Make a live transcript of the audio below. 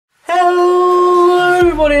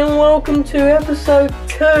welcome to episode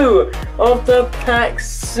 2 of the Attax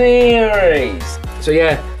series. So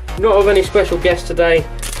yeah, not of any special guest today,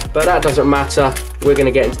 but that doesn't matter. We're going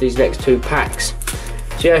to get into these next 2 packs.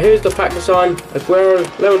 So yeah, here's the pack design. Aguero,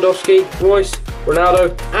 Lewandowski, Royce,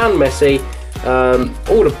 Ronaldo and Messi.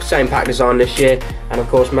 All the same pack design this year. And of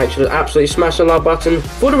course, make sure to absolutely smash the like button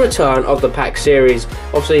for the return of the pack series.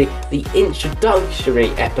 Obviously, the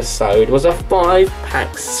introductory episode was a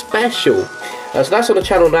 5-pack special. So that's on the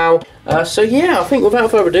channel now. So yeah, I think without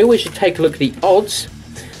further ado, we should take a look at the odds.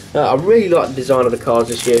 I really like the design of the cards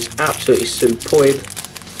this year. It's absolutely superb.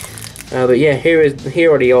 But yeah, here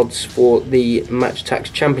are the odds for the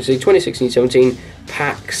Attax Champions League 2016-17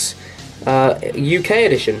 packs UK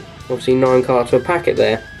edition. Obviously 9 cards per packet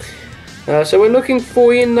there. So we're looking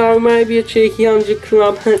for, you know, maybe a cheeky 100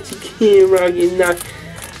 club, hero, you know.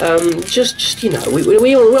 Just you know,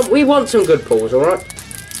 we want some good pulls, alright?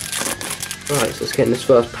 Right, so let's get in this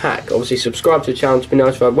first pack. Obviously subscribe to the channel to be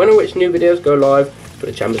notified when and which new videos go live for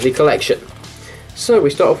the Champions League collection. So we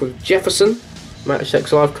start off with Jefferson,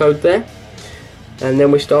 Attax live code there. And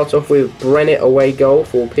then we start off with Brennett away goal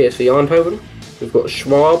for PSV Eindhoven. We've got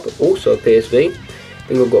Schwab, also PSV.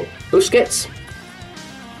 Then we've got Busquets.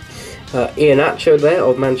 Iheanacho there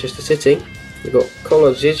of Manchester City. We've got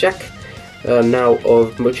Kolo Zizek, now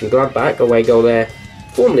of Mönchengladbach, away goal there,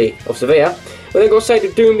 formerly of Sevilla. We then got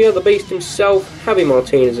Seydou Doumbia, the beast himself, Javi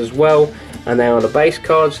Martinez as well, and then on the base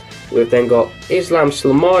cards we've then got Islam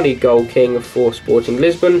Slimani, goal king for Sporting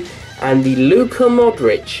Lisbon, and the Luka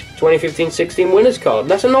Modric 2015-16 winners card.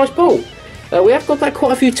 That's a nice pull. We have got that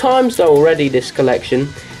quite a few times though already, this collection.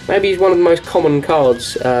 Maybe he's one of the most common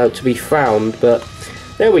cards to be found, but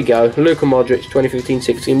there we go. Luka Modric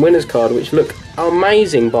 2015-16 winners card, which look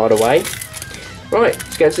amazing by the way. Right,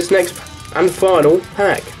 let's get to this next and final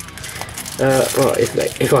pack. Right,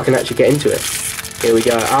 if I can actually get into it. Here we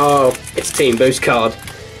go. Oh, it's Team Boost card.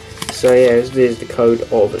 So yeah, this is the code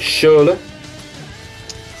of Schürrle.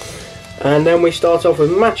 And then we start off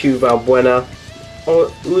with Mathieu Valbuena,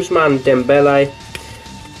 Ousmane Dembele.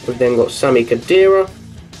 We've then got Sami Khedira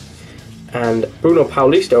and Bruno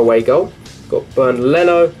Paulista away goal. Got Bernd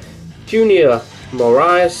Leno, Junior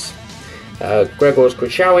Moraes, Gregor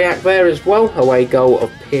Skriniar there as well, away goal of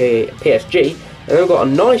PSG. And then we've got a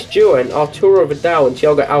nice duo in Arturo Vidal and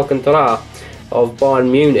Thiago Alcantara of Bayern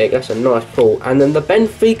Munich. That's a nice pull. And then the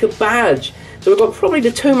Benfica badge. So we've got probably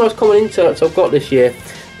the 2 most common inserts I've got this year.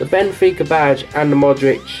 The Benfica badge and the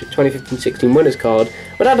Modric 2015-16 winners card.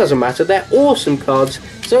 But that doesn't matter, they're awesome cards.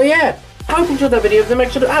 So yeah, I hope you enjoyed that video. Then make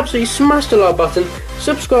sure to absolutely smash the like button.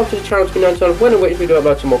 Subscribe to the channel to be notified when and which we do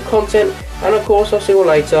upload some more content. And of course, I'll see you all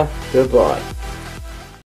later. Goodbye.